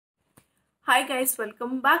Hi guys,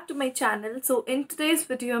 welcome back to my channel. So in today's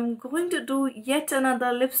video I'm going to do yet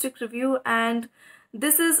another lipstick review, and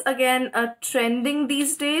this is again a trending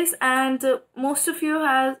these days, and most of you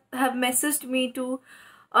have messaged me to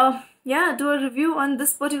do a review on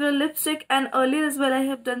this particular lipstick, and earlier as well I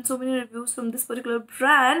have done so many reviews from this particular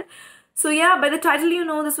brand. So yeah, by the title you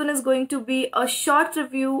know this one is going to be a short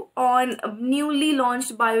review on a newly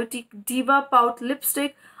launched Biotique Diva Pout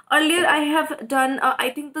lipstick. Earlier I have done I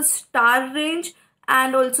think the star range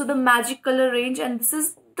and also the magic color range, and this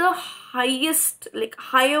is the highest, like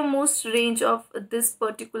higher most range of this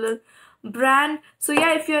particular brand. So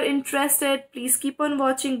yeah, if you're interested, please keep on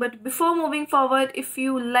watching. But before moving forward, if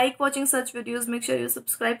you like watching such videos, make sure you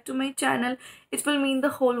subscribe to my channel. It will mean the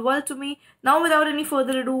whole world to me. Now without any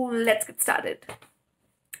further ado, let's get started.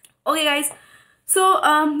 Okay guys, so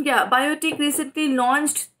yeah, Biotique recently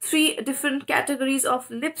launched 3 different categories of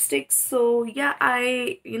lipsticks. So yeah,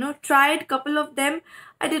 I tried a couple of them.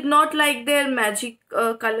 I did not like their magic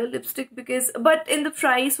color lipstick but in the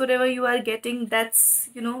price whatever you are getting, that's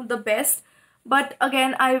the best. But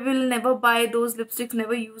again, I will never buy those lipsticks,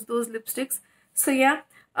 never use those lipsticks. So yeah,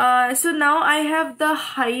 so now I have the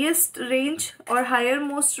highest range or higher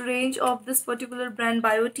most range of this particular brand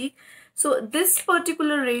Biotique. So this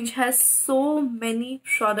particular range has so many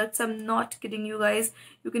products. I'm not kidding you guys.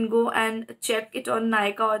 You can go and check it on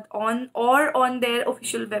Nykaa or on their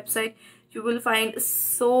official website. You will find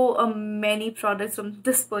so many products from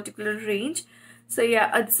this particular range. So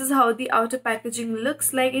yeah, this is how the outer packaging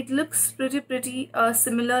looks like. It looks pretty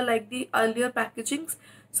similar like the earlier packagings.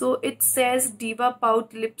 So it says Diva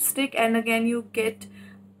Pout lipstick, and again you get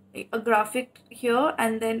a graphic here,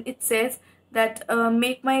 and then it says that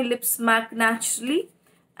make my lips smack naturally.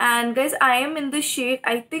 And guys, I am in the shade,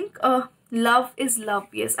 I think Love is Love.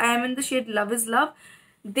 Yes, I am in the shade Love is Love.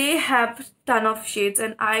 They have ton of shades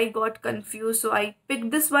and I got confused, so I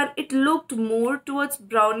picked this one. It looked more towards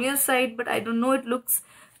brownier side, but I don't know, it looks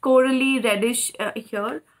corally reddish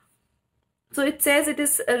here. So it says it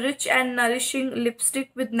is a rich and nourishing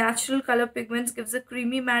lipstick with natural color pigments, gives a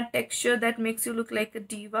creamy matte texture that makes you look like a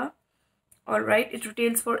diva. Alright, it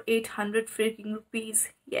retails for 800 freaking rupees.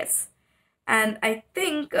 Yes. And I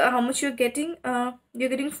think how much you're getting? You're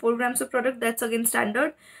getting 4 grams of product. That's again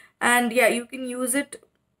standard. And yeah, you can use it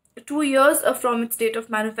 2 years from its date of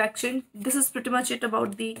manufacturing. This is pretty much it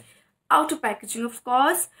about the outer packaging, of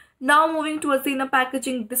course. Now moving towards the inner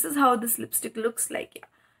packaging, this is how this lipstick looks like.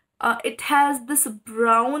 Yeah, it has this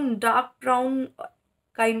brown, dark brown,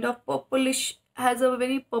 kind of purplish, has a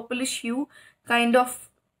very purplish hue kind of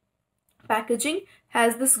packaging,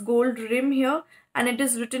 has this gold rim here, and it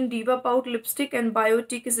is written Diva Pout lipstick and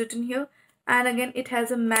Biotique is written here. And again, it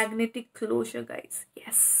has a magnetic closure, guys.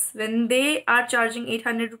 Yes, when they are charging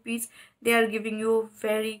 800 rupees, they are giving you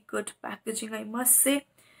very good packaging, I must say.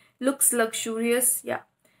 Looks luxurious. Yeah,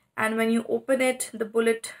 and when you open it, the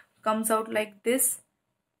bullet comes out like this.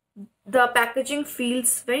 The packaging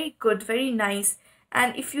feels very good, very nice.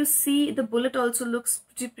 And if you see, the bullet also looks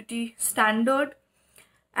pretty standard.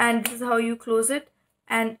 And this is how you close it,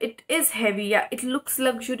 and it is heavy. Yeah, it looks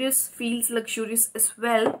luxurious, feels luxurious as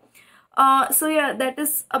well. So yeah, that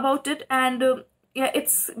is about it. And yeah,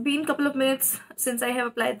 it's been a couple of minutes since I have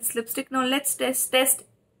applied this lipstick. Now let's test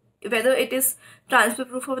whether it is transfer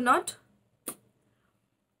proof or not.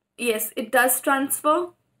 Yes, it does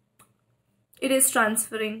transfer. It is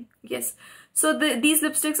transferring. Yes, so these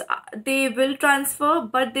lipsticks, they will transfer,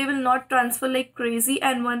 but they will not transfer like crazy.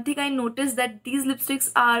 And one thing I noticed, that these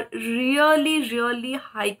lipsticks are really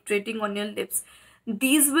hydrating on your lips.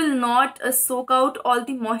 These will not soak out all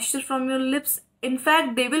the moisture from your lips. In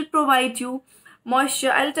fact, they will provide you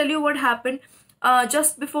moisture. I'll tell you what happened.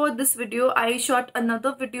 Just before this video, I shot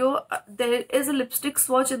another video. There is a lipstick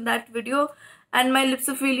swatch in that video, and my lips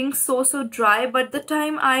are feeling so dry. But the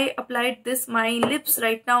time I applied this, my lips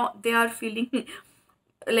right now, they are feeling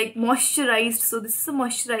like moisturized. So this is a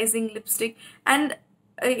moisturizing lipstick. And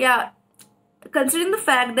yeah, considering the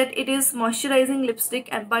fact that it is moisturizing lipstick,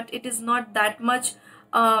 but it is not that much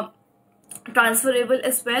transferable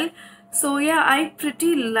as well. So yeah, I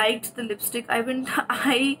pretty liked the lipstick. I'm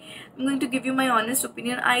going to give you my honest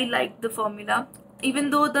opinion. I liked the formula, even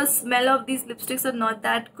though the smell of these lipsticks are not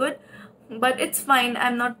that good, but it's fine.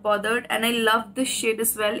 I'm not bothered, and I love this shade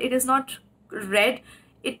as well. It is not red.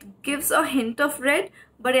 It gives a hint of red,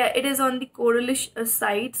 but yeah, it is on the coralish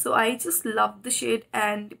side. So I just love the shade,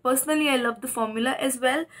 and personally I love the formula as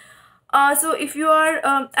well. So if you are,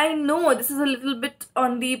 I know this is a little bit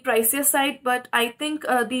on the pricier side, but I think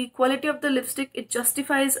the quality of the lipstick, it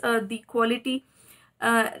justifies the quality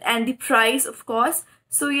and the price, of course.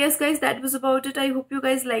 So yes guys, that was about it. I hope you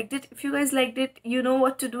guys liked it. If you guys liked it, you know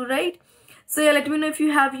what to do, right? So yeah, let me know if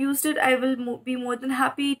you have used it. I will be more than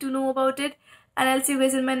happy to know about it, and I'll see you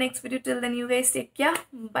guys in my next video. Till then, you guys take care.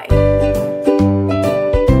 Bye.